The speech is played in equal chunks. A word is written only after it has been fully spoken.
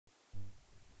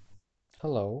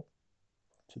Hello,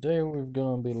 today we're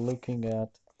gonna be looking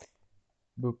at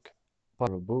book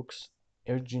books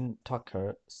Eugene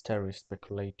Thacker, Starry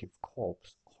Speculative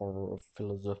Corpse, Horror of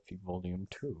Philosophy,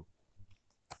 Vol.2.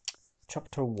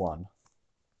 Chapter 1.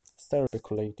 Starry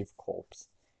Speculative Corpse,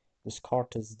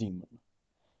 Descartes' Demon.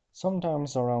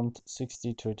 Sometimes around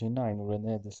 1639,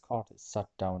 René Descartes sat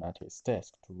down at his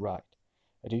desk to write.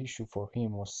 At issue for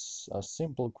him was a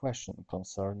simple question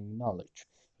concerning knowledge: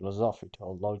 philosophy,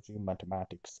 theology,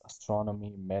 mathematics,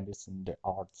 astronomy, medicine, the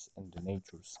arts, and the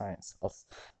nature sciences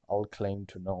all claim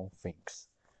to know things.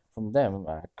 From them,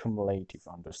 a cumulative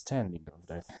understanding of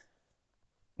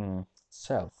the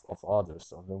self, of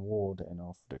others, of the world, and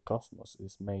of the cosmos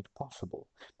is made possible.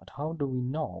 But how do we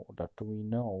know that we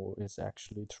know is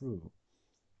actually true?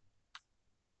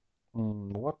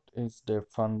 What is the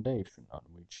foundation on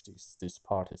which these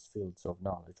parties' fields of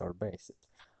knowledge are based?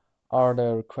 Are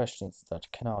there questions that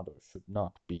cannot or should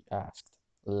not be asked,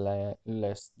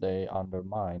 lest they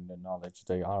undermine the knowledge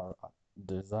they are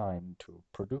designed to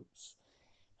produce?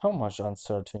 How much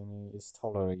uncertainty is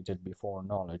tolerated before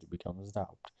knowledge becomes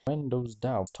doubt? When those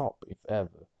doubts stop, if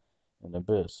ever, an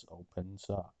abyss opens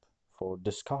up. For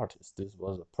Descartes, this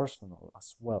was a personal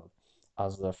as well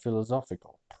as a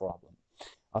philosophical problem.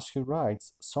 As he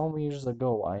writes, "Some years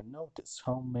ago I noticed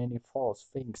how many false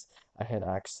things I had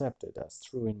accepted as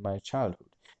true in my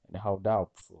childhood, and how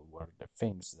doubtful were the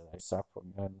things that I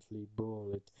subsequently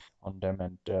believed on them,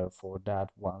 and therefore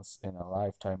that once in a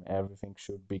lifetime everything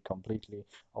should be completely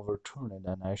overturned,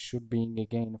 and I should begin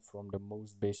again from the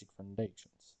most basic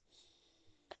foundations."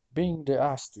 Being the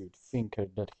astute thinker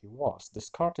that he was,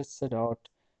 Descartes set out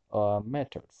a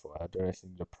method for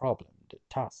addressing the problem. The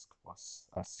task was,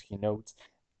 as he notes,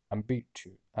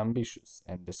 ambitious,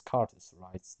 and Descartes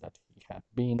writes that he had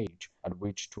been the age at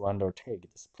which to undertake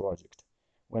this project.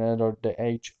 Whether the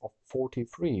age of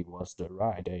 43 was the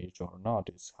right age or not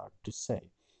is hard to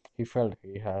say. He felt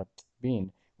he had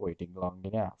been waiting long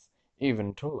enough,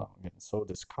 even too long, and so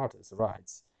Descartes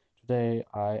writes, "Today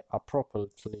I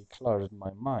appropriately cleared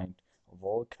my mind of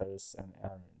all cares and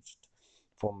arranged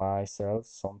for myself,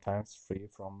 sometimes free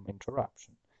from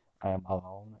interruption. I am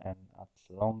alone, and at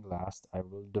long last I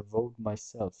will devote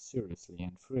myself seriously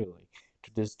and freely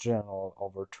to this general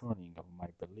overturning of my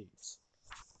beliefs."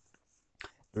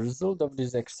 The result of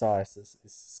these exercises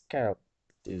is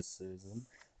skepticism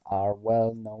are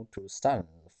well known to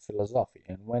students of philosophy,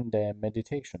 and when the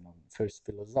Meditations on First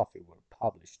Philosophy were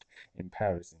published in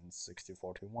Paris in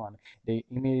 1641, they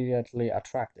immediately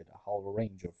attracted a whole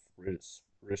range of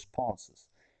responses,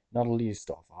 not least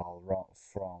of all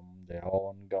from the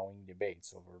ongoing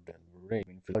debates over the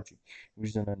validity in philosophy,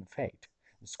 reason, and faith.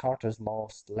 Descartes'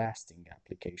 most lasting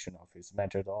application of his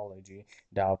methodology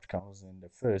doubt comes in the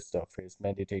first of his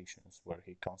meditations, where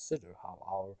he considers how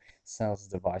our sense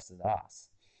devices us.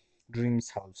 Dreams,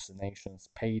 hallucinations,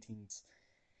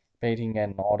 painting,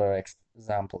 and other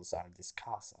examples are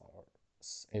discussed, or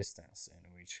instances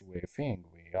in which we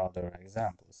think we other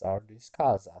examples are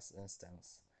discussed as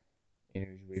instances in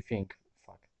which we think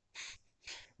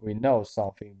we know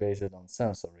something based on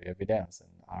sensory evidence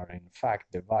and are in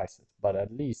fact devices, but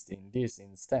at least in this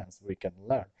instance we can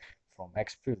learn from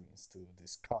experience to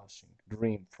discussing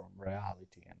dream from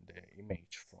reality and the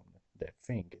image from the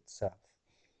thing itself.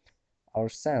 Our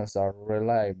senses are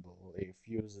reliable if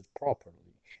used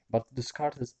properly, but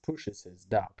Descartes pushes his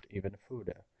doubt even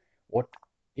further. What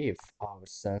if our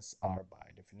senses are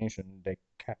by definition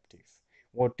deceptive?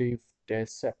 What if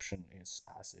deception is,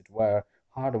 as it were,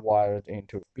 hardwired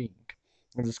into being?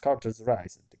 Descartes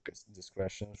raises this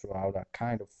question throughout a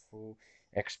kind of full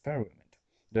experiment.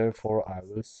 Therefore, I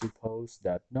will suppose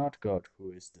that not God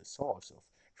who is the source of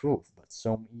truth, but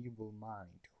some evil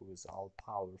mind who is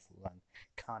all-powerful and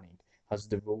cunning, has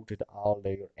devoted all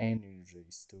their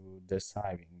energies to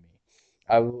deceiving me.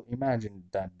 I will imagine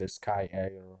that the sky,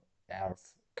 air,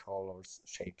 earth, colors,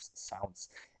 shapes, sounds,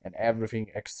 and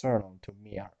everything external to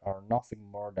me are nothing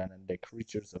more than the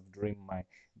creatures of dream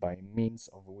by means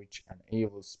of which an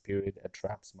evil spirit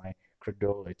attracts my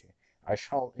credulity. I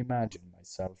shall imagine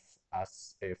myself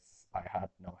as if I had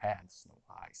no hands, no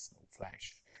eyes, no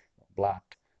flesh, no blood,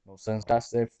 no sense,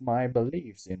 as if my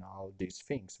beliefs in all these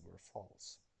things were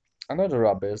false. Another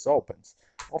abyss opens,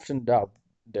 often dubbed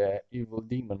the evil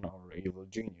demon or evil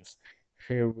genius.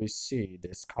 Here we see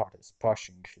Descartes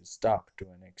pushing his doubt to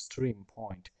an extreme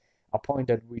point, a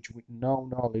point at which no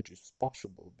knowledge is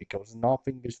possible, because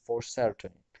nothing is for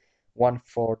certain. One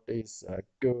thought is as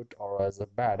good or as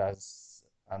bad as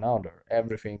another,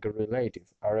 everything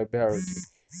relative, arbitrary,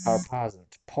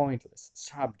 haphazard, pointless,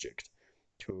 subject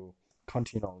to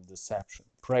continual deception.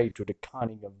 prey to the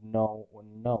cunning of no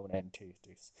unknown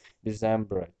entities,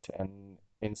 dismembered and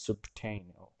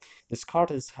insubstantial.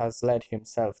 Descartes has let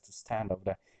himself to stand on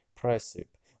the precipice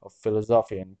of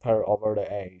philosophy and pore over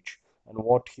the age, and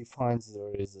what he finds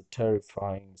there is a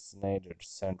terrifying neither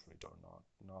century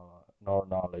nor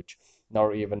knowledge,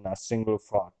 nor even a single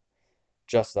thought,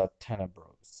 just a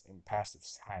tenebrous, impassive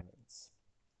silence.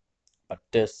 But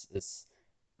this is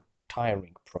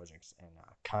tiring project, and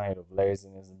a kind of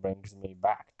laziness brings me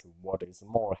back to what is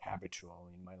more habitual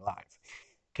in my life.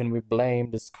 Can we blame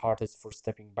Descartes for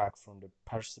stepping back from the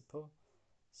precipice?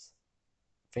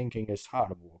 Thinking is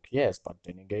hard work, yes, but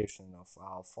the negation of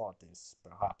our thought is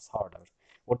perhaps harder.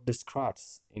 What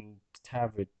Descartes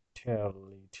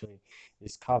inevitably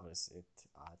discovers it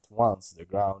at once the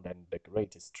ground and the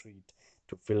greatest threat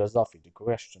to philosophy, the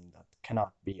question that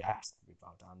cannot be asked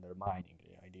without undermining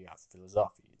the idea of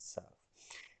philosophy itself.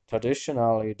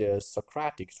 Traditionally, the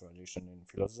Socratic tradition in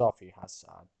philosophy has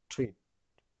a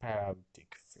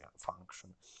therapeutic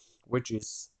function, which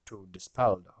is to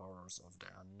dispel the horrors of the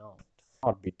unknown.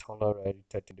 Not be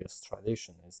tolerated in this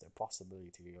tradition is the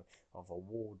possibility of a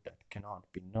world that cannot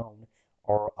be known,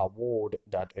 or a world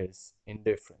that is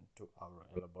indifferent to our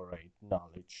elaborate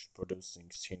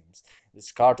knowledge-producing schemes.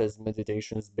 Descartes'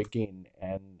 meditations begin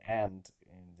and end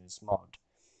in this mode.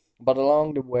 But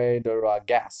along the way there are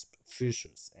gaps,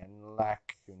 fissures, and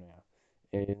lacunae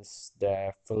in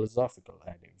the philosophical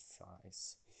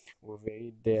edifice. With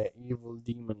it, the evil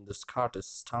demon Descartes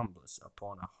stumbles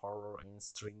upon a horror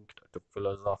instinct to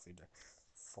philosophy, the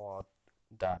thought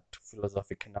that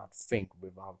philosophy cannot think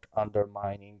without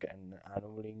undermining and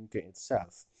annulling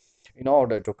itself. In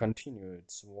order to continue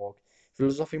its work,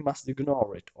 philosophy must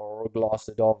ignore it, or gloss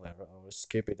it over, or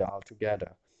skip it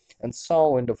altogether. And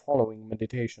so, in the following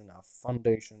meditation, a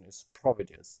foundation is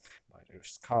provided by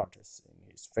Descartes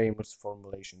in his famous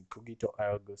formulation "Cogito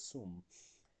ergo sum."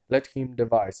 Let him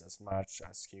devise as much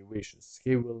as he wishes,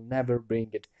 he will never bring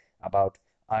it about.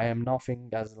 I am nothing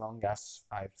as long as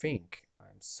I think I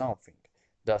am something,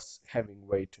 thus having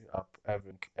weighed up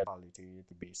every eventuality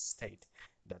to be state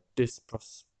that this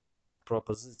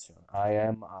proposition, I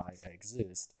am, I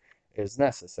exist, is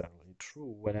necessarily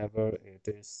true whenever it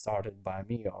is started by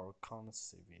me or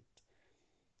conceived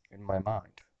in my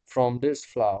mind. From this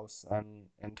flows an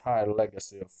entire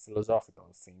legacy of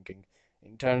philosophical thinking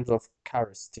in terms of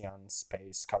Cartesian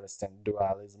space, Cartesian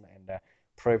dualism, and the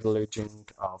privileging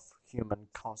of human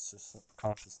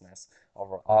consciousness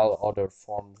over all other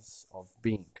forms of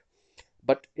being.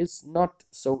 But it's not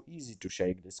so easy to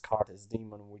shake this Descartes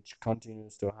demon which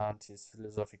continues to haunt his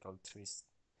philosophical twist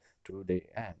to the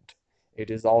end.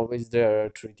 It is always there,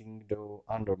 treating to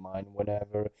undermine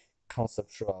whenever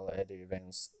conceptual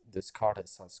events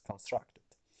Descartes has constructed.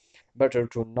 Better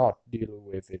to not deal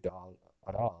with it all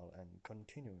at all and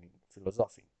continuing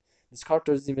philosophy.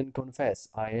 Descartes even confess,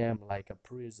 I am like a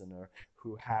prisoner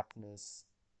who happens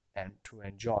and to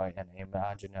enjoy an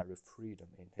imaginary freedom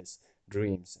in his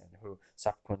dreams and who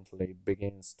subsequently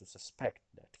begins to suspect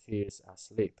that he is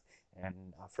asleep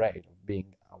and afraid of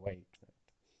being awakened,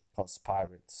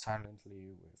 conspired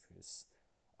silently with his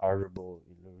horrible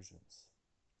illusions.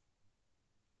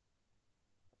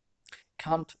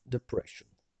 Kant Depression.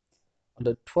 On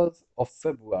the 12th of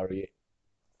February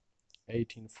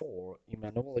 1804,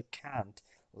 Immanuel Kant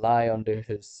lay on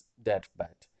his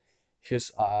deathbed.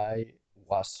 His eye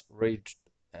was ridged,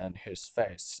 and his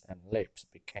face and lips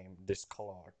became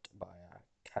discolored by a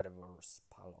cadaverous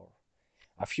pallor.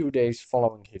 A few days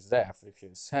following his death,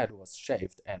 his head was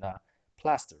shaved and a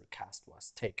plaster cast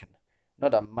was taken.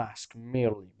 Not a mask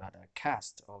merely, but a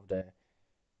cast of the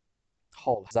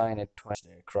whole designed to match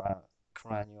the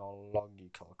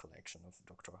craniological collection of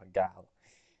Dr. Hegel,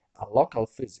 a local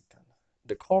physician.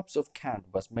 The corpse of Kant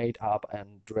was made up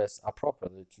and dressed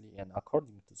appropriately, and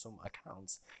according to some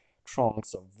accounts,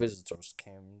 throngs of visitors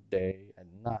came day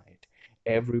and night.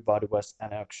 Everybody was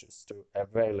anxious to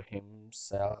avail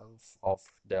himself of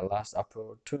the last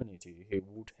opportunity he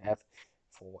would have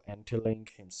for entitling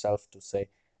himself to say,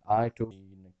 I too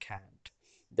in Kant.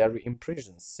 Their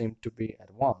impressions seemed to be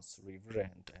at once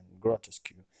reverent and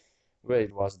grotesque.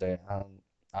 Great was the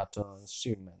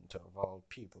astonishment of all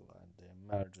people at the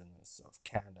emergence of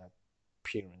Kant's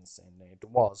appearance, and it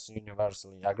was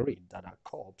universally agreed that a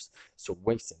corpse so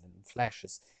wasted and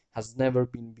fleshless has never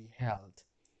been beheld.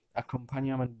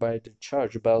 Accompanied by the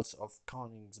church bells of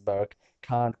Königsberg,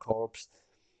 Kant's corpse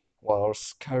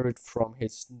was carried from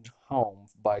his home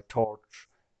by torch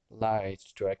light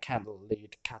to a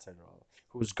candle-lit cathedral,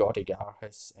 whose Gothic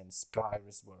arches and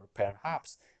spires were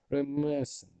perhaps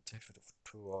reminiscent of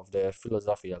two of the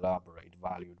philosophy elaborate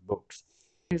valued books.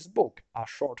 His book, A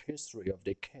Short History of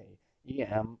Decay,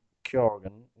 E.M.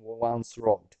 Keoghan once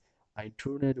wrote, I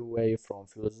turned away from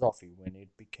philosophy when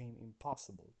it became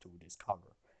impossible to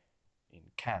discover in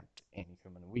Kant any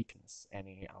human weakness,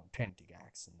 any authentic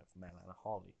accent of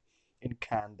melancholy. In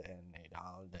Kant and in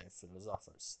all the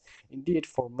philosophers. Indeed,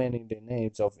 for many the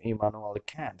names of Immanuel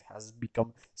Kant has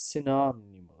become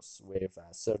synonymous with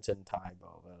a certain type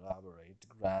of elaborate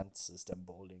grand system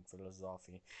building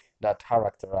philosophy that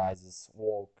characterizes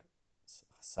work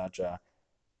such a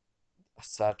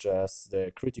such as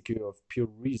the Critique of Pure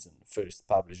Reason, first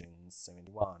published in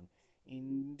 71.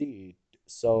 Indeed,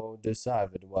 so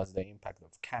decided was the impact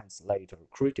of Kant's later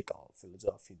critical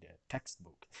philosophy, the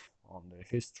textbook on the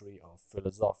history of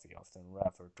philosophy, often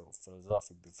referred to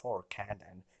philosophy before Kant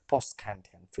and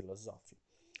post-Kantian philosophy.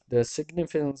 The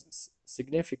significance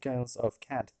of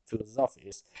Kant philosophy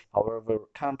is, however,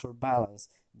 counterbalanced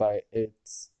by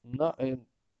its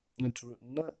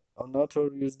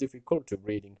notorious difficulty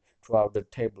reading throughout the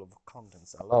table of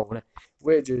contents alone,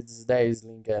 which is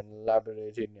dazzling and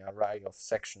elaborate in an array of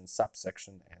sections,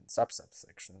 subsections, and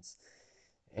subsections,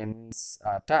 and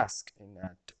a task in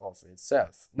and of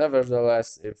itself.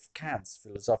 Nevertheless, if Kant's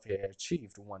philosophy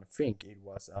achieved one thing, it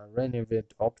was a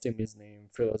renewed optimism in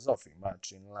philosophy,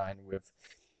 much in line with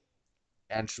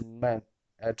Enlightenment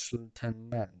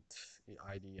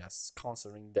ideas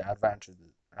concerning the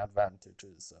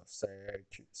advantages of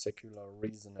secular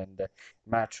reason and the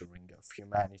maturing of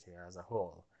humanity as a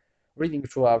whole. Reading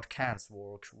throughout Kant's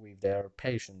work with their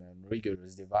patient and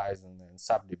rigorous division and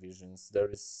subdivisions, there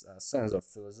is a sense of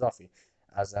philosophy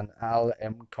as an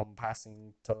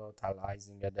all-encompassing,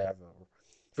 totalizing endeavor.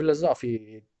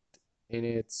 Philosophy, in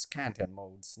its Kantian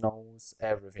modes, knows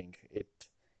everything. It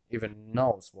even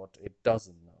knows what it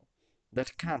doesn't know.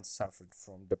 That Kant suffered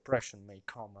from depression may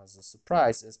come as a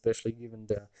surprise, especially given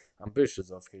the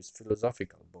ambitions of his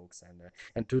philosophical books and the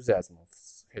enthusiasm of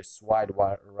his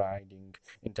wide-ranging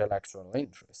intellectual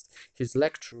interest. His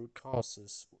lecture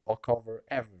courses cover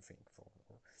everything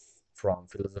from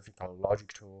philosophical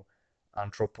logic to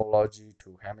anthropology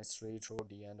to chemistry through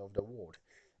the end of the world.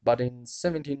 But in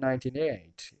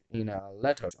 1798, in a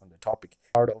letter on the topic,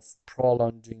 art of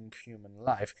prolonging human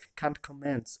life, Kant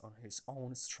comments on his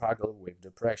own struggle with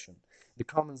depression. The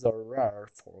comments are rare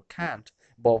for Kant,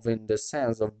 both in the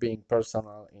sense of being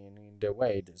personal and in the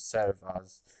way they serve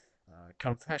as a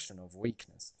confession of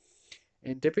weakness.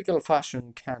 In typical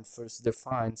fashion, Kant first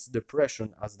defines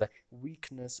depression as the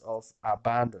weakness of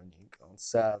abandoning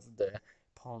oneself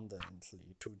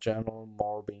dependently to general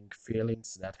morbid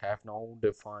feelings that have no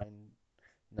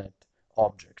definite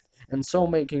object, and so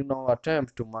making no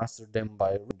attempt to master them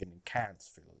by reading Kant's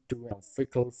field. To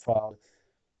fickle foul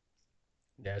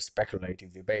their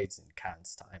speculative debates in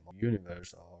Kant's time of the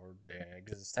universe or the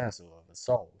existence of a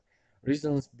soul.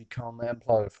 Reasons become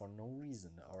employed for no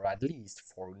reason, or at least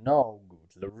for no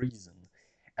good reason.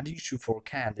 And the issue for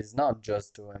Kant is not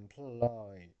just to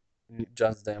employ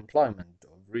just the employment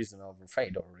of reason over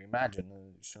faith or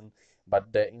imagination,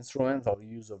 but the instrumental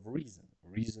use of reason,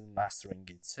 reason mastering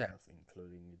itself,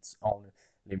 including its own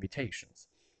limitations.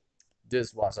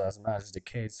 This was as much the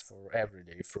case for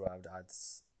everyday throughout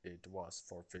as it was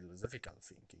for philosophical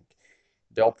thinking.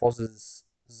 The opposite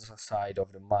side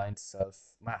of the mind's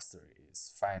self-mastery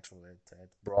is fatally at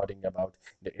bringing about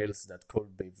the ills that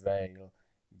could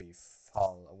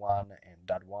befall one and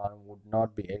that one would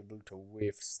not be able to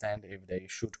withstand if they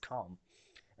should come.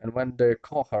 And when the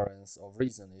coherence of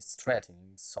reason is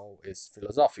threatened, so is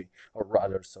philosophy, or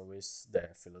rather so is the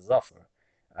philosopher.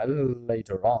 A little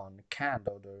later on, Kant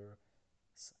uttered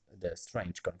the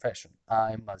strange confession.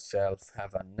 I myself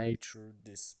have a natural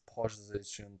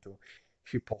disposition to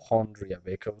hypochondria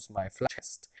because my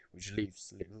flesh, which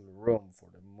leaves little room for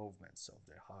the movements of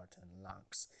the heart and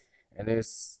lungs. And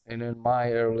in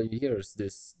my early years,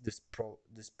 this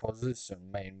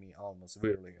disposition made me almost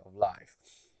weary of life.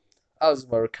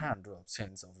 Elsewhere, Kant drops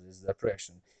hints of this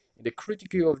depression. In the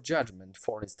Critique of Judgment,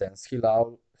 for instance, he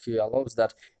allows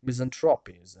that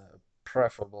misanthropy is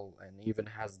preferable and even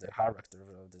has the character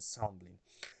of dissembling.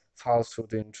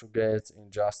 Falsehood integrates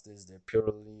injustice, the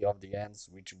purity of the ends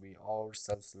which we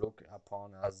ourselves look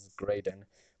upon as great and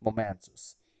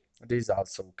momentous. This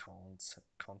also counts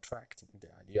contracting the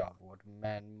idea of what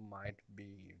men might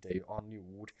be if they only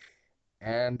would,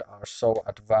 and are so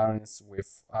at variance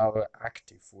with our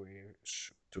active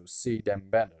wish to see them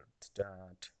better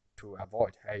that to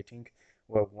avoid hating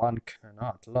where one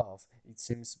cannot love, it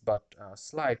seems but a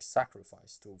slight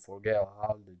sacrifice to forget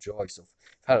all the joys of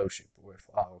fellowship with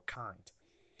our kind.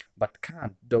 But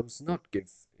Kant does not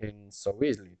give in so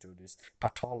easily to this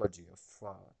pathology of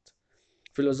thought.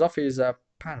 Philosophy is a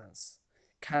penance.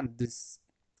 Kant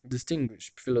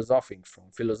distinguish philosophy from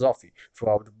philosophy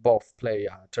throughout both play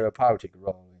a therapeutic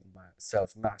role in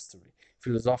self-mastery.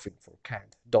 Philosophy for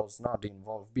Kant does not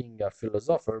involve being a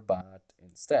philosopher, but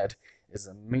instead is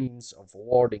a means of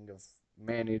warding of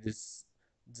many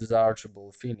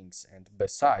desirable feelings, and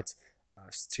besides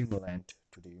a stimulant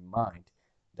to the mind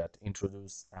that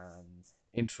introduce an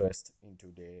interest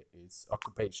into its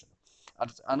occupation.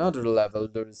 At another level,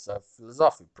 there is a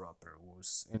philosophy proper,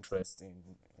 whose interest in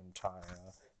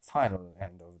entire final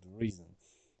end of the reason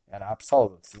and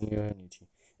absolute unity,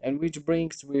 and which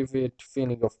brings with it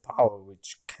feeling of power,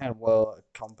 which can well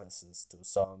compensates to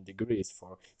some degrees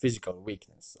for physical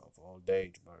weakness of old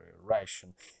age by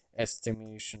ration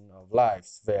estimation of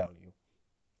life's value.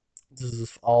 This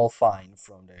is all fine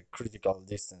from the critical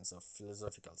distance of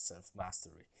philosophical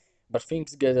self-mastery. But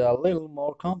things get a little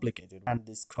more complicated and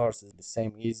discourses the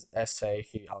same essay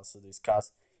he also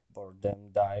discussed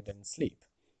boredom, diet, and sleep.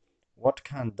 What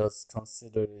Kant does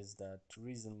consider is that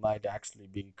reason might actually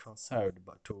be concerned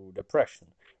to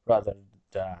depression, rather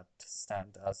than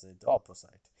stand as its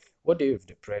opposite. What if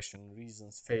depression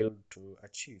reasons fail to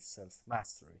achieve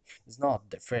self-mastery is not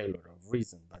the failure of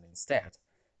reason, but instead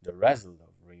the result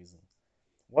of reason?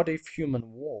 What if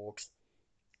human works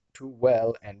too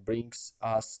well and brings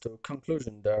us to a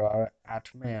conclusion that are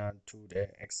at man to the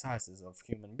exercises of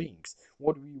human beings?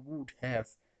 What we would have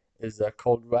is a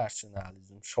cold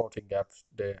rationalism shorting up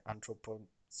the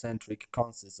anthropocentric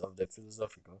concepts of the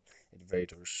philosophical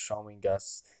innovators, showing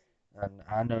us an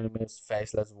anonymous,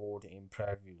 faceless world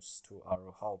impervious to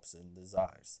our hopes and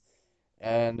desires.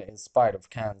 And in spite of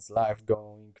Kant's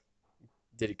life-going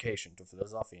dedication to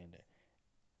philosophy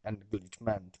and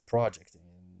Enlightenment project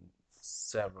in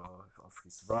several of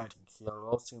his writings, he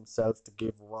allows himself to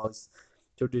give voice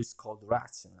to this cold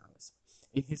rationalism.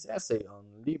 In his essay on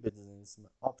libertinism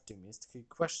optimist, he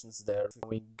questions their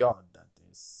knowing God that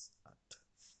is at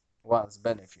once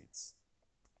benefits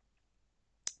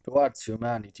towards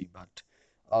humanity but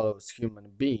allows human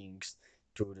beings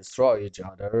to destroy each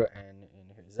other, and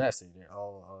in his essay they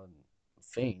all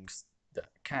things that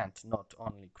Kant not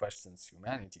only questions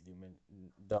humanity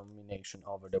domination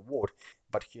over the world,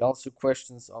 but he also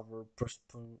questions our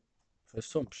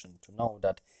presumption to know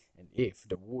that and if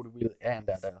the world will end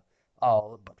at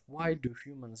all, but why do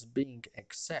humans being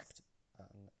accept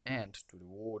an end to the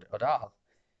world at all?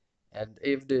 And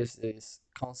if this is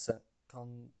concede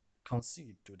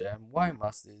to them, why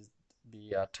must it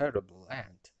be a terrible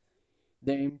end?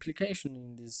 The implication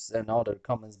in this and other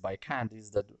comments by Kant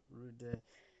is that the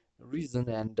reason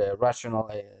and the rational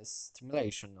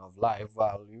estimation of life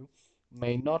value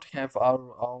may not have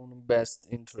our own best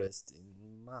interest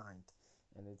in mind,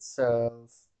 and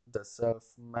itself the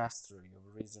self-mastery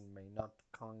of reason may not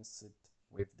coincide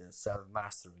with the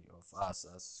self-mastery of us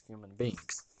as human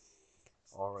beings,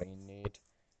 or in need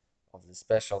of the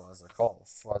special as a whole.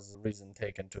 Was the reason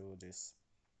taken to this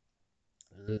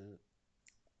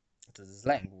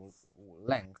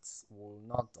lengths will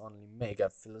not only make a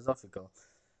philosophical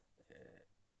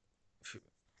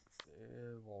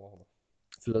well,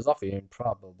 philosophy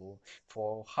improbable,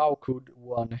 for how could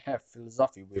one have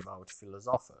philosophy without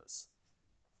philosophers,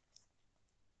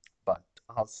 but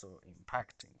also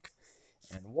impacting?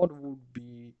 And what would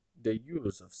be the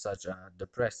use of such a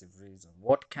depressive reason?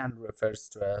 What Kant refers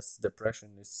to as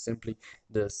depression is simply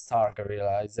the stark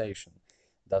realization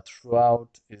that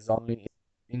throughout is only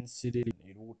incident.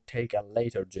 It would take a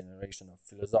later generation of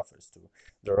philosophers to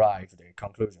derive the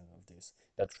conclusion of this,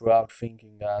 that throughout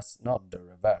thinking as not the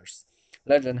reverse.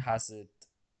 Legend has it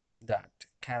that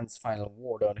Kant's final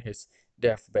word on his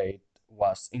deathbed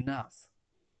was enough.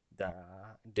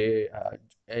 The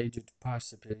aged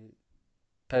participated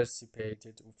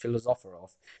philosopher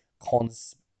of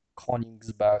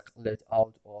Königsberg let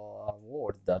out a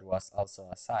word that was also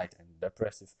a sight, and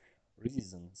depressive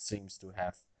reason seems to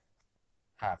have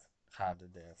had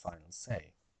the final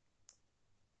say.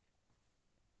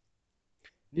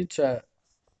 Nietzsche,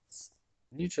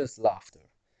 Nietzsche's laughter.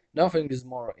 Nothing is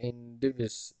more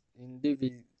indicative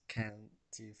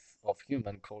of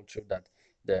human culture than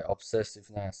the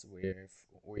obsessiveness with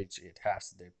which it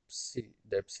has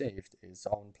deceived its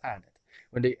own planet.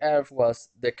 When the Earth was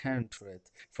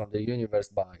decanted from the universe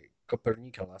by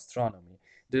Copernican astronomy,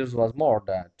 this was more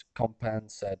than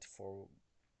compensated for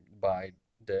by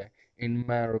the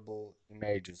innumerable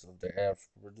images of the Earth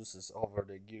produced over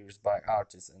the years by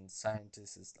artists and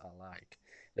scientists alike.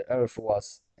 The Earth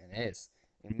was, and is,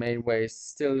 in many ways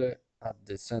still at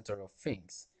the center of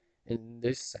things. In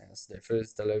this sense, the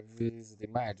first televised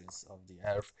images of the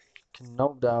Earth can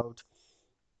no doubt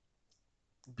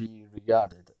be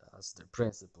regarded as the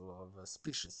principle of a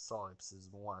species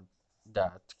solipsis, one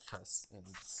that has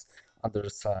its other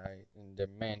side in the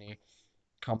many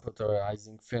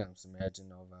computerizing films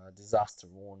imagine of a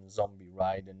disaster-worn zombie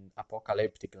ride in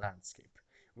apocalyptic landscape.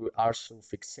 We are so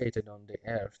fixated on the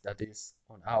Earth, that is,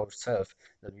 on ourselves,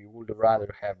 that we would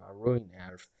rather have a ruined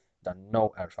Earth than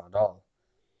no Earth at all.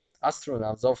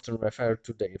 Astronauts often refer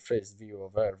to their first view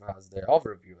of Earth as the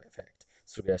overview effect,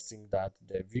 suggesting that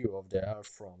the view of the Earth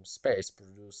from space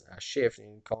produces a shift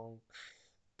in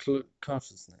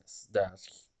consciousness, that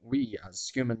we as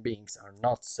human beings are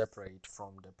not separate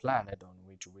from the planet on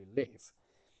which we live.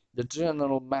 The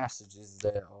general message is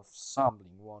that of stumbling,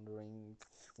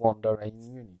 wonder and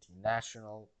unity.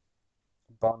 National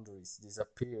boundaries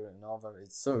disappear, and over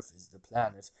its surface the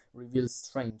planet reveals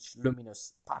strange,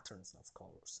 luminous patterns of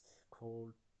colors,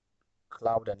 called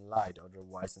cloud and light,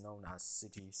 otherwise known as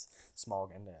cities,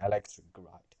 smog, and electric grid.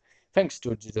 Thanks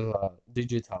to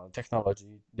digital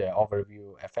technology, the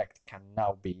overview effect can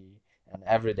now be an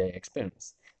everyday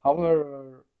experience.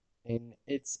 However, in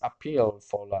its appeal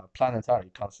for planetary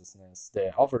consciousness,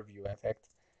 the overview effect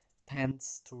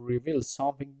tends to reveal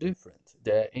something different: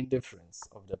 the indifference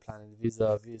of the planet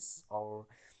vis-a-vis our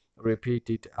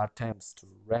repeated attempts to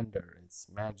render its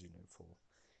imaginable.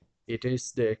 It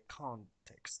is the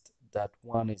context that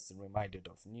one is reminded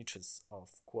of Nietzsche's of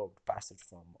quote passage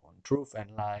from On Truth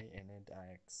and Lie in an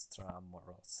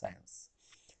extramoral sense.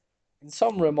 In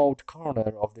some remote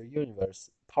corner of the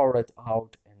universe, poured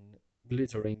out and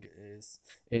glittering is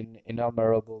in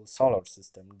innumerable solar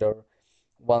system, there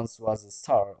once was a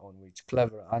star on which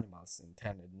clever animals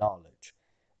intended knowledge.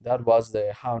 That was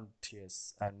the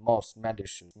hauntiest and most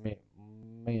malicious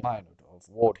minute of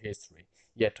world history,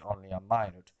 yet only a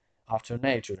minute. After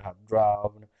nature had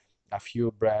drawn a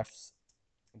few breaths,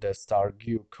 the star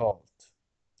grew cold,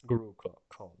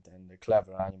 and the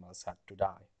clever animals had to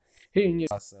die. He knew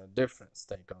as a different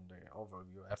take on the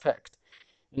overview effect.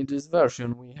 In this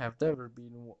version, we have never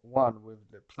been one with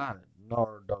the planet,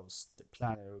 nor does the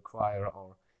planet require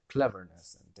our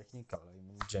cleverness and technical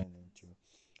ingenuity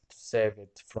to save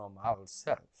it from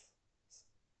ourselves.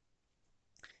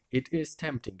 It is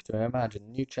tempting to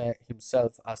imagine Nietzsche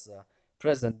himself as a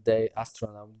present-day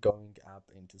astronaut going up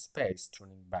into space,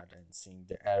 turning back and seeing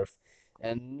the Earth,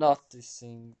 and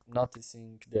noticing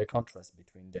the contrast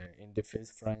between the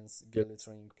indifference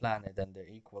glittering planet and the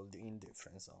equal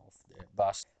indifference of the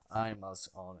vast animals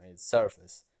on its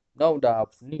surface. No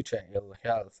doubt Nietzsche's ill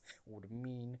health would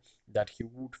mean that he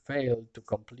would fail to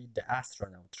complete the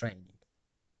astronaut training,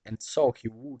 and so he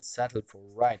would settle for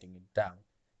writing it down.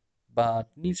 But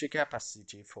Nietzsche's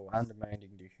capacity for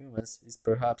undermining the humans is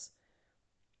perhaps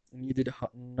needed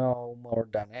now more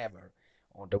than ever.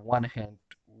 On the one hand,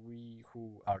 we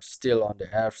who are still on the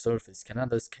Earth's surface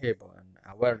cannot escape an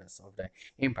awareness of the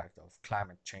impact of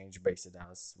climate change, based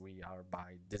as we are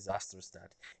by disasters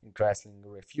that increasingly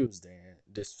refuse the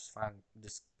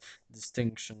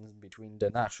distinction between the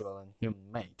natural and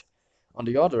human-made. On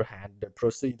the other hand, the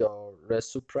procedure of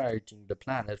resurrecting the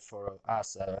planet for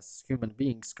us as human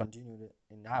beings continue to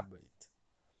inhabit.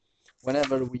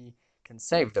 Whenever we can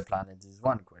save the planet is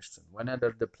one question,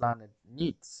 whenever the planet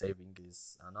needs saving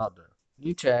is another.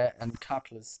 Nietzsche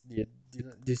encapsulates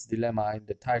this dilemma in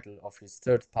the title of his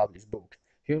third published book,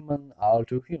 Human All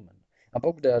Too Human, a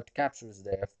book that captures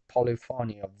the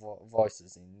polyphony of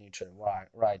voices in Nietzsche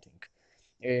writing.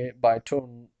 By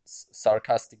turns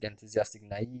sarcastic, enthusiastic,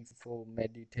 naive,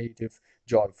 meditative,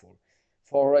 joyful.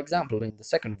 For example, in the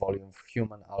second volume of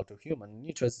Human All Too Human,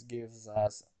 Nietzsche gives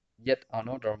us yet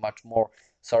another much more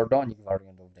sardonic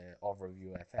variant of the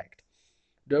overview effect.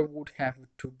 There would have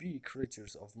to be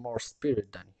creatures of more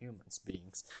spirit than human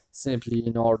beings, simply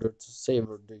in order to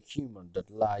savor the human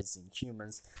that lies in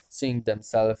humans, seeing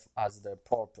themselves as the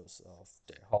purpose of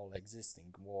the whole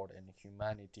existing world, and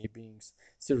humanity beings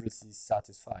seriously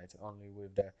satisfied only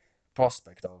with the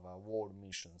prospect of a world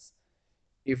missions.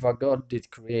 If a god did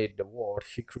create the world,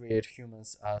 he created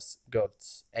humans as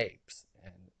God's apes,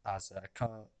 and as a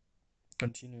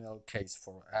continual case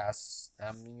for as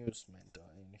amusement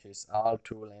in his all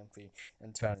too lengthy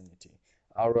eternity.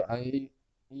 Our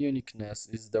uniqueness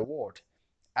is the word.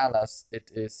 Alas, it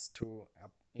is too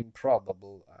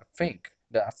improbable a thing.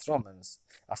 The astronomers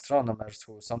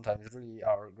who sometimes really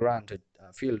are granted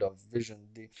a field of vision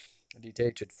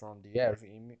detached from the earth,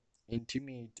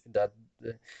 intimate that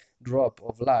the drop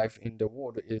of life in the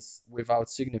world is without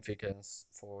significance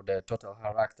for the total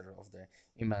character of the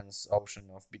immense ocean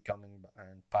of becoming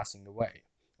and passing away.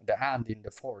 The ant in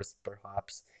the forest,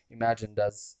 perhaps, imagined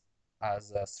as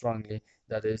as strongly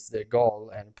that is the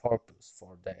goal and purpose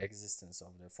for the existence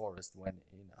of the forest when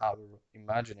in our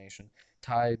imagination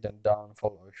tied and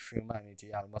downfall of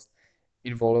humanity almost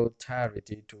involuntarily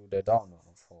to the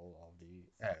downfall of the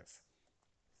earth.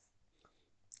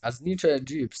 As Nietzsche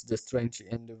argues, the strange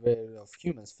endeavor of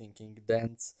human thinking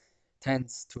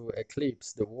tends to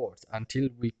eclipse the world until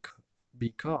we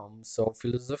become so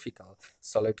philosophical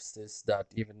solipsists that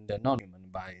even the non-human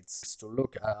bites to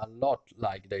look a lot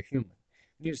like the human.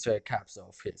 Nietzsche caps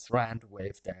off his rant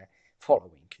with the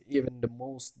following: even the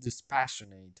most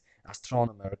dispassionate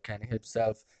astronomer can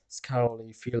himself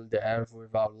scarcely feel the earth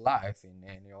without life in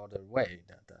any other way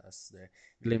than as the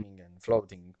gleaming and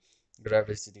floating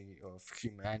gravity of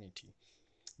humanity.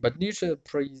 But Nietzsche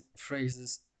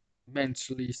phrases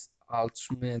mentally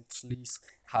ultimately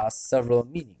has several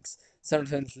meanings.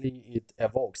 Certainly, it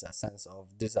evokes a sense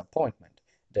of disappointment,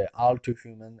 the all too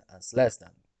human as less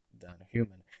than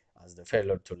human, as the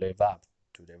failure to live up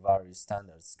to the various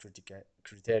standards,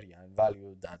 criteria, and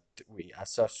value that we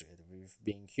associate with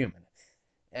being human.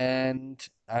 And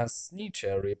as Nietzsche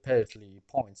repeatedly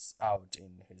points out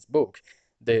in his book,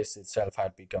 this itself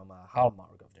had become a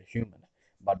hallmark of the human.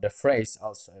 But the phrase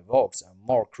also evokes a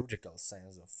more critical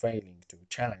sense of failing to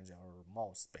challenge our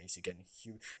most basic and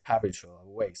habitual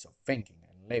ways of thinking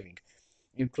and living,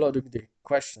 including the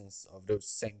questions of those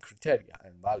same criteria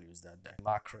and values that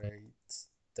demarcates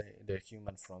the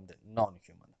human from the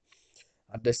non-human.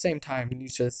 At the same time,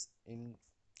 Nietzsche's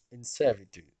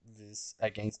invectives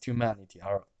against humanity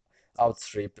are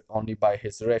outstripped only by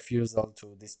his refusal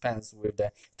to dispense with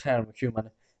the term human,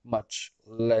 much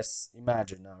less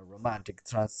imagine a romantic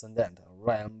transcendental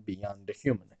realm beyond the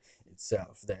human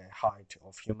itself, the height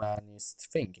of humanist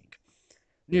thinking.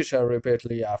 Nietzsche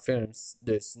repeatedly affirms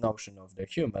this notion of the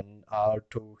human are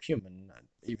too human,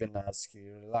 even as he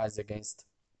relies against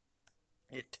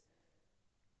it.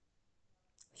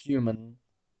 Human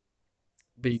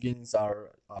beings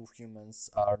are humans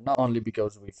are not only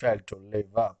because we fail to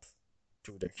live up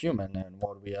to the human and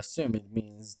what we assume it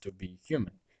means to be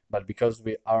human, but because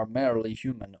we are merely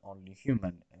human, only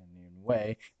human, and in a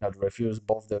way that refuse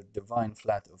both the divine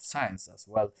flat of science as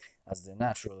well as the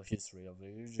natural history of the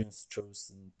Eugene's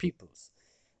chosen peoples.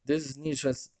 This is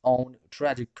Nietzsche's own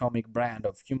tragic-comic brand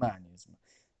of humanism,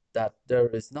 that there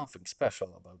is nothing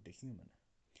special about the human.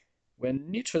 When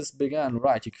Nietzsche began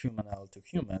writing Human to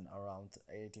Human around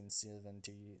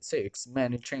 1876,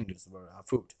 many changes were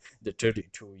afoot. The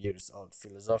 32 years old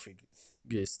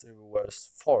philosophist was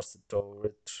forced to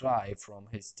retire from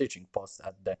his teaching post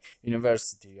at the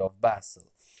University of Basel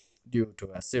due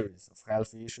to a series of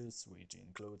health issues, which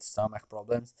include stomach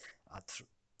problems,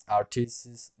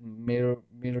 arthritis,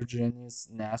 migraines,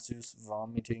 nauseous,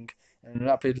 vomiting, and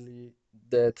rapidly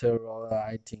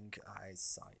deteriorating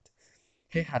eyesight.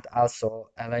 He had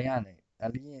also alienated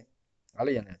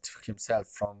himself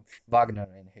from Wagner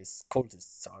and his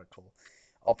cultist circle,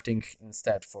 opting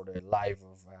instead for the life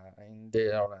of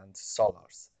indifferent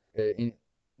solars. In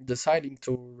deciding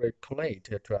to relocate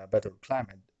to a better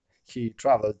climate, he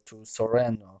traveled to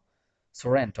Sorrento,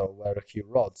 where he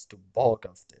wrote the bulk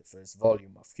of the first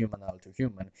volume of Human to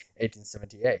Human,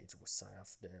 1878, with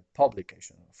the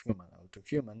publication of Human to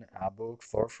Human, a book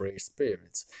for free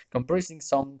spirits, comprising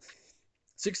some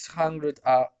 600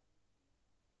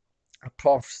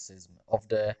 apophyses of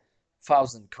the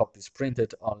 1,000 copies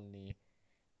printed, only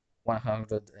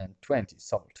 120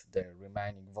 sold. The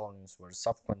remaining volumes were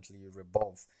subsequently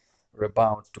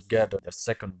rebound together in the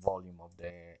second volume of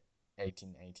the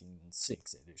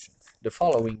 1886 edition. The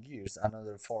following years,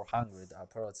 another 400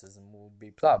 aphorisms would be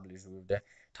published with the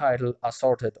title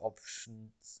Assorted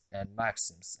Options and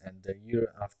Maxims, and the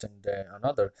year after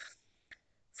another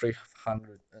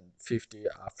 350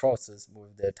 aphorisms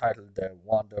with the title The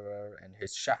Wanderer and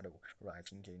His Shadow,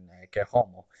 writing in Ecce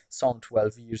Homo. Some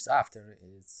 12 years after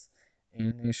its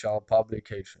initial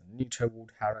publication, Nietzsche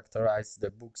would characterize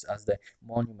the books as the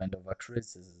monument of a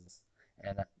crisis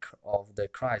and of the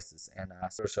crisis and a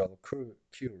spiritual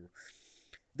cure.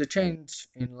 The change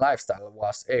in lifestyle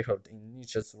was echoed in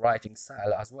Nietzsche's writing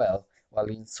style as well. While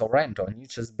in Sorrento,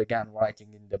 Nietzsche began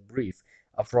writing in the brief,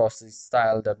 a prosy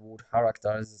style that would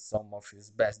characterize some of his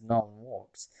best-known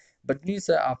works. But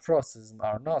Nietzsche's aphorisms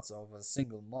are not of a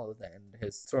single mode, and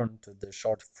his turn to the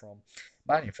short form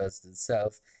manifests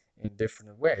itself in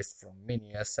different ways, from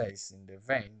mini essays in the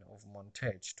vein of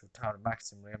Montaigne to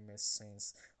Maxim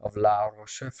reminiscence of La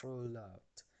Rochefoucauld.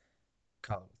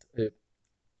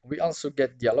 We also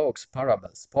get dialogues,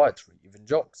 parables, poetry, even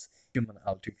jokes. Human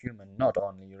to Human not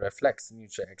only reflects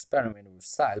Nietzsche's experiment with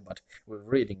style, but with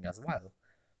reading as well.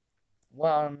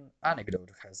 One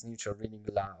anecdote has Nietzsche reading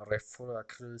La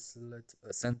Refroidissement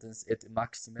sentence et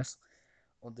Maximus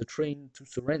on the train to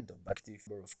Sorrento by the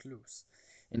number of clues.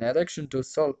 In addition to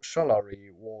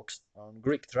scholarly works on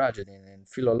Greek tragedy and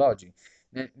philology,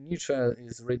 Nietzsche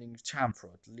is reading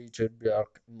Chamfort, Lichtenberg,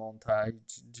 Montaigne,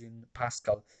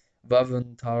 Pascal,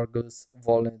 Vavon, Targus,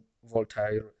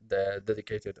 Voltaire, the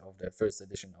dedicated of the first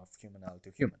edition of Human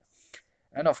to Human,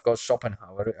 and of course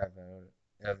Schopenhauer,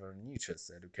 ever Nietzsche's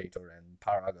educator and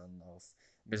paragon of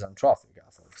misanthropic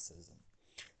Catholicism.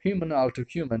 Human all to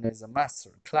Human is a master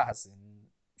class in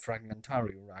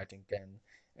fragmentary writing and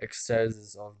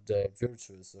excesses of the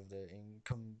virtues of the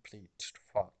incomplete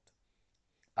thought.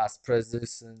 As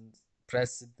precedent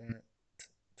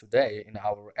today in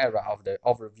our era of the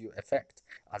overview effect,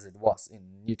 as it was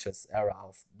in Nietzsche's era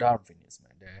of Darwinism,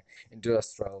 the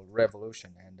Industrial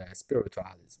Revolution, and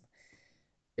spiritualism.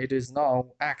 It is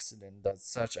no accident that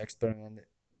such experiments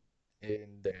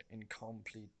in the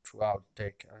incomplete throughout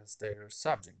take as their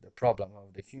subject the problem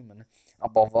of the human.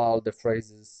 Above all, the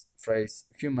phrase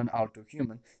human out to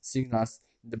human signals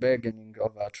the beginning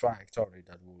of a trajectory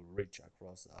that will reach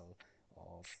across all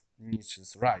of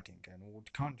Nietzsche's writing and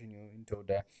would continue into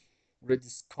the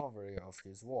rediscovery of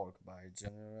his work by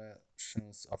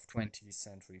generations of 20th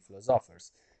century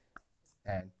philosophers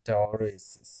and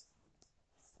theorists.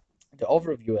 The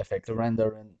overview effect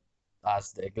rendering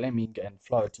as the gleaming and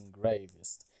floating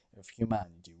gravest of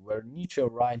humanity, where Nietzsche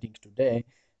writing today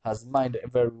has might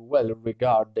very well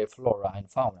regard the flora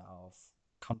and fauna of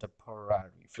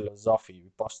contemporary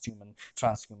philosophy, posthuman,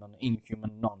 transhuman,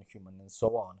 inhuman, non-human, and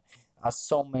so on, as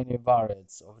so many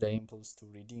variants of the impulse to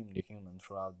redeem the human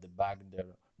throughout the back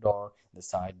door, the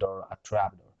side door, a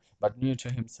trapdoor. But Nietzsche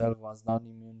himself was not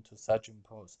immune to such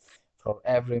impulse. For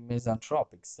every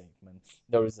misanthropic statement,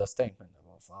 there is a statement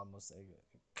of almost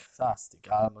ecstatic,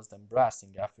 almost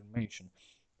embracing affirmation.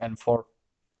 And for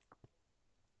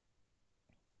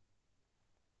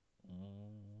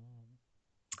mm,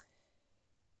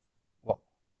 well,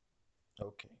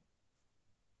 okay,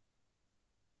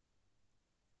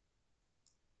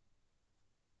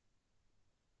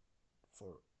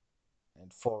 for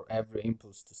and for every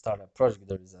impulse to start a project,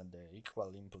 there is an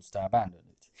equal impulse to abandon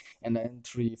it. An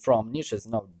entry from Nietzsche's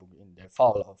notebook in the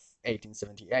fall of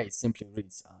 1878 simply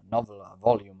reads a novel, a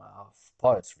volume of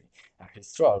poetry, a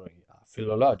history, a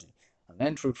philology. An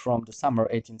entry from the summer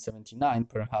 1879,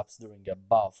 perhaps during a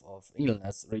bout of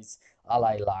illness, reads, all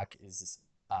I lack is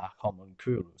a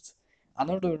homunculus.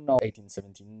 Another note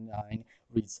 1879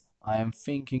 reads, I am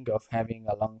thinking of having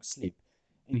a long sleep.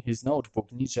 In his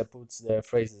notebook, Nietzsche puts the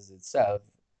phrases itself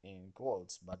in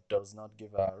quotes but does not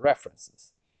give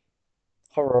references.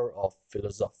 Horror of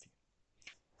philosophy.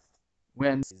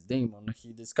 When his demon,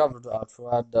 he discovered a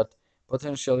threat that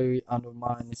potentially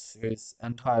undermines his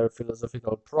entire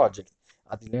philosophical project.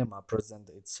 A dilemma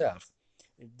presents itself.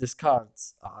 It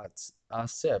discards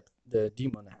accept the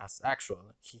demon as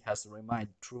actual. He has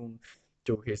remained true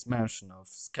to his mention of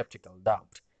skeptical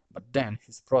doubt. But then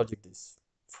his project is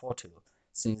futile,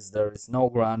 since there is no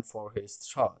ground for his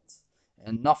thoughts,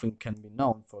 and nothing can be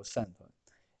known for certain.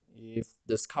 If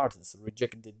Descartes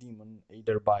rejects the demon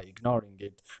either by ignoring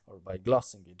it or by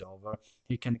glossing it over,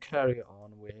 he can carry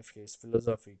on with his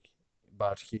philosophy,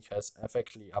 but he has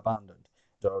effectively abandoned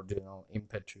the original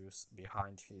impetus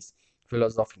behind his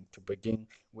philosophy to begin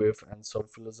with, and so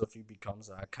philosophy becomes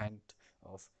a kind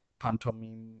of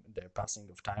pantomime, the passing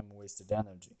of time wasted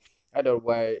energy. Either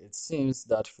way, it seems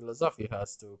that philosophy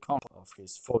has to come of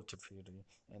his fortitude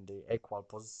and the equal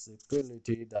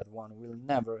possibility that one will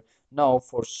never know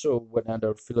for sure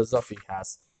whether philosophy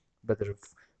has better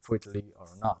futility or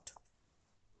not.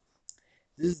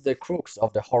 This is the crux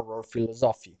of the horror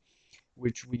philosophy,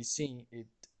 which we see it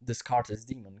Descartes'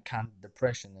 demon, Kant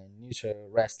depression, and Nietzsche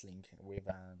wrestling with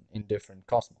an indifferent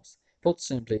cosmos. Put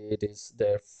simply, it is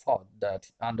their thought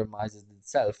that undermines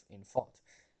itself in thought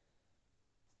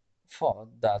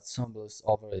that stumbles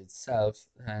over itself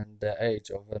and the edge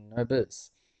of an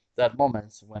abyss. That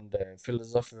moments when the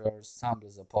philosopher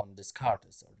stumbles upon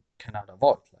Descartes or cannot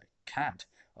avoid, like Kant,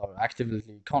 or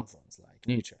actively confronts, like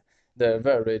Nietzsche, the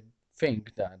very thing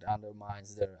that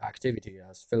undermines their activity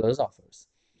as philosophers.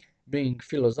 Being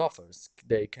philosophers,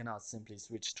 they cannot simply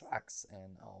switch tracks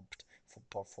and opt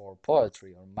for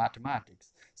poetry or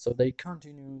mathematics, so they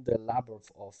continue the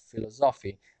labyrinth of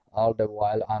philosophy, all the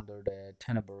while under the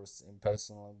tenebrous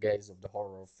impersonal gaze of the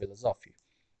horror of philosophy.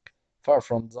 Far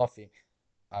from philosophy,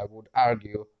 I would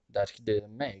argue that it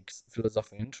makes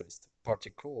philosophy interesting,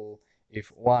 particularly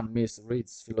if one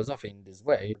misreads philosophy in this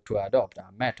way. To adopt a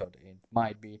method, it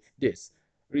might be this: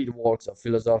 read works of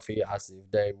philosophy as if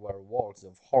they were works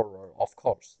of horror, of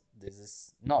course, this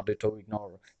is not to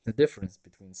ignore the difference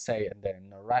between, say, the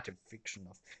narrative fiction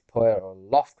of Poe or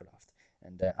Lovecraft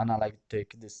and the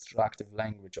analytic, destructive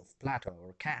language of Plato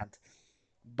or Kant,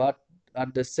 but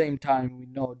at the same time, we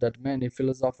know that many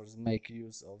philosophers make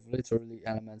use of literary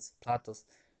elements, Plato's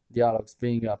dialogues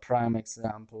being a prime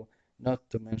example, not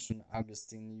to mention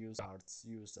Augustine's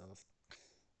use of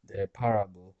the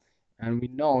parable. And we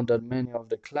know that many of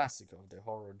the classics of the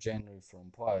horror genre, from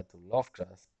Poe to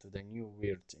Lovecraft to the new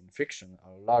weird in fiction,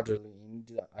 are largely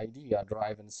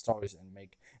idea-driven stories and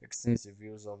make extensive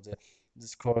use of the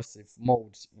discursive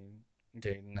modes in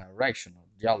the narration or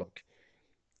dialogue.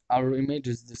 Our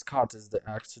images discard as the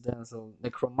accidental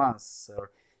necromancer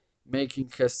making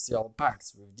celestial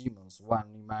pacts with demons. One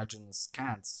imagines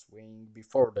Kant swaying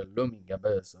before the looming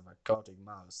abyss of a chaotic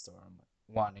maelstrom.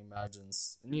 One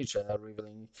imagines Nietzsche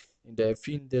reveling in the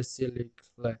fin de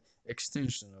siècle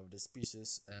extinction of the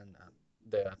species and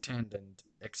the attendant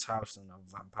exhaustion of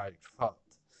vampiric thought.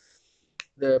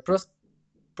 The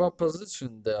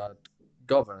proposition that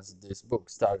governs this book,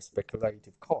 Starry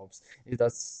Speculative Corpse, is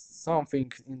that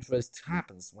something interesting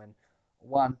happens when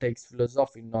one takes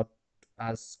philosophy not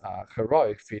as a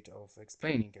heroic feat of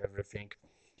explaining everything,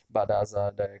 but as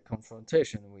the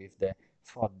confrontation with the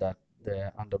thought that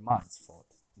undermines thought,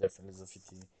 the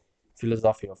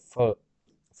philosophy of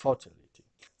fertility.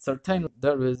 Certainly,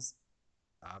 there is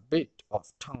a bit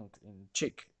of tongue in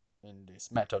cheek in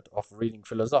this method of reading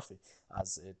philosophy,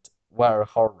 as it were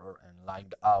horror, and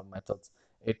like all methods,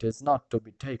 it is not to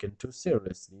be taken too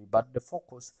seriously, but the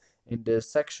focus in the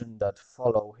section that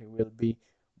follow will be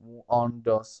on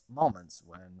those moments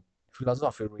when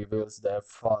philosophy reveals the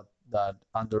thought that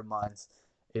undermines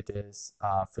it is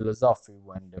a philosophy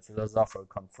when the philosopher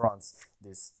confronts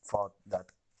this thought that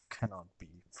cannot be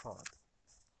thought.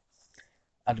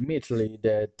 Admittedly,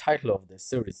 the title of the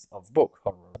series of book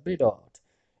horror is a bit odd.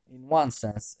 In one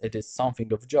sense, it is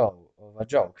something of a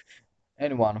joke.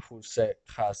 Anyone who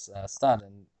has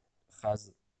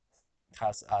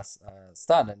has as a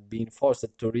student been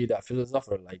forced to read a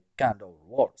philosopher like Kant or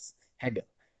worse, Hegel,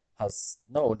 has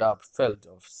no doubt felt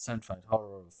of central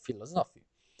horror of philosophy.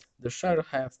 The sheer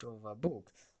heft of a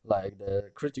book, like the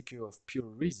Critique of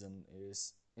Pure Reason,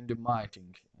 is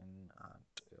intimidating in and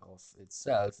of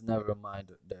itself, never mind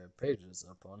the pages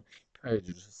upon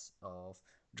pages of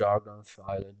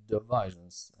jargon-filled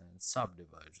divisions and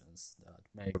subdivisions that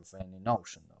make of any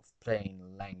notion of plain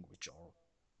language or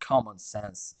common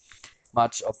sense.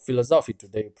 Much of philosophy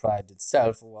today prides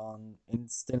itself on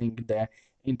instilling the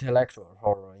intellectual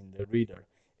horror in the reader.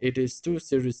 It is too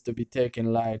serious to be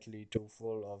taken lightly, too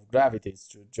full of gravities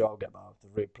to joke about,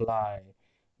 replayed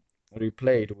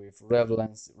with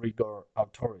relevance, rigor,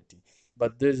 authority.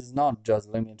 But this is not just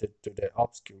limited to the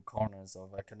obscure corners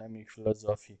of academic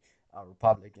philosophy. Our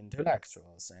public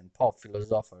intellectuals and pop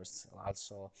philosophers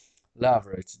also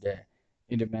leverage the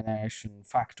illumination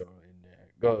factor in the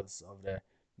goals of the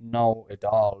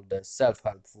know-it-all, the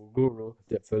self-helpful guru,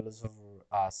 the philosopher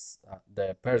as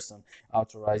the person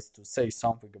authorized to say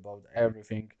something about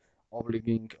everything,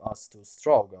 obligating us to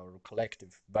stroke our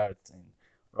collective birth in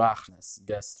Rachnes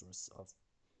gestures of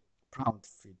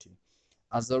proudity.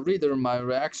 As a reader, my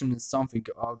reaction is something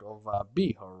out of a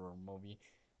B horror movie.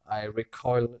 I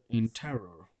recoil in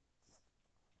terror.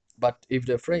 But if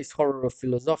the phrase horror of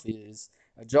philosophy is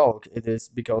a joke, it is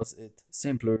because it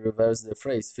simply reverses the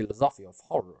phrase philosophy of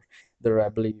horror,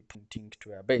 directly pointing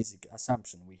to a basic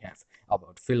assumption we have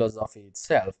about philosophy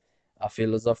itself. A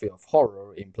philosophy of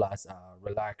horror implies a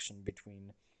relation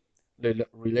between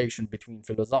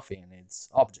philosophy and its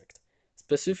object.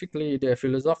 Specifically, the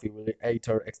philosophy will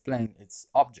either explain its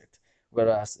object,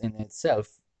 whereas in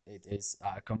itself it is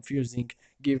confusing,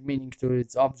 give meaning to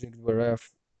its object,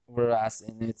 whereas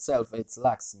in itself it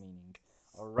lacks meaning,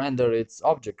 or render its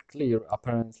object clear,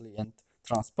 apparently, and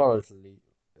transparently,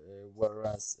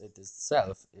 whereas it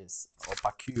itself is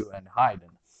opaque and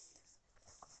hidden.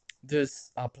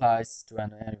 This applies to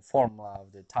any formula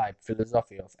of the type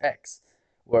philosophy of X,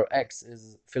 where X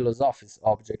is philosophy's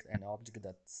object, an object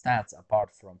that stands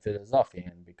apart from philosophy,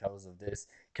 and because of this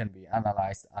can be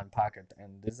analyzed, unpacked,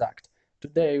 and dissected.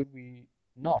 Today we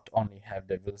not only have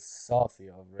the philosophy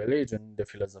of religion, the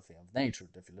philosophy of nature,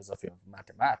 the philosophy of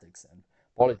mathematics, and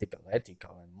political,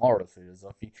 ethical, and moral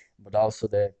philosophy, but also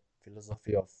the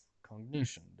philosophy of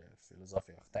cognition, the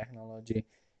philosophy of technology,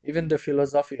 even the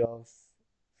philosophy,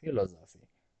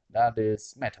 that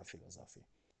is metaphilosophy.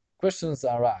 Questions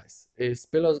arise. Is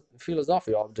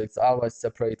philosophy objects always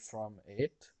separate from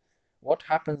it? What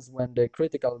happens when the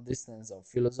critical distance of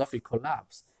philosophy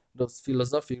collapses? Does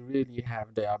philosophy really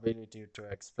have the ability to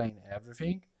explain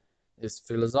everything? Is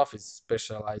philosophy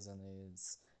specializing in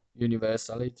its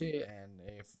universality, and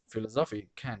if philosophy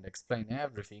can't explain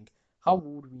everything, how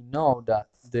would we know that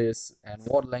this and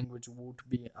what language would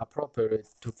be appropriate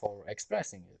for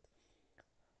expressing it?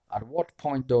 At what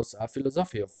point does a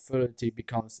philosophy of utility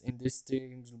becomes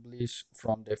indistinguishable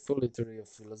from the utility of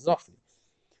philosophy?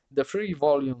 The three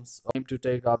volumes aim to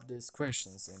take up these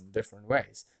questions in different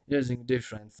ways, using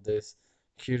different this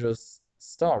hero's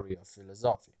story of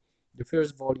philosophy. The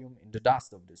first volume, In the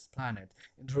Dust of This Planet,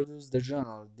 introduced the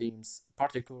general themes,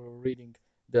 particularly reading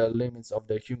the limits of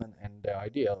the human and the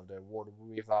ideal, the world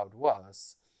without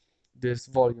was. This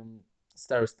volume,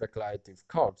 Starry Speculative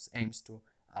Corpse, aims to,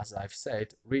 as I've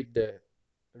said, read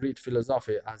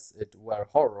philosophy as it were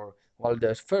horror, while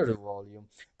the third volume,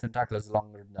 Tentacles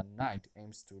Longer Than Night,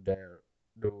 aims to do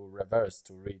reverse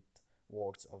to read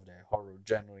works of the horror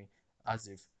genre as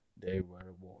if they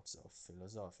were works of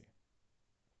philosophy.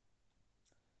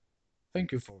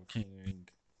 Thank you for hearing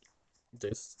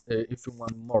this. If you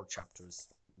want more chapters,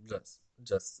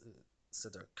 just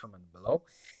set a comment below.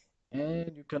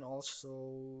 And you can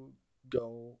also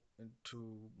go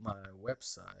into my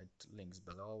website, links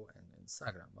below, and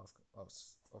Instagram, of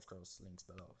course, links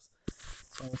below.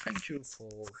 So thank you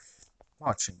for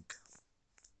watching.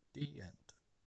 The end.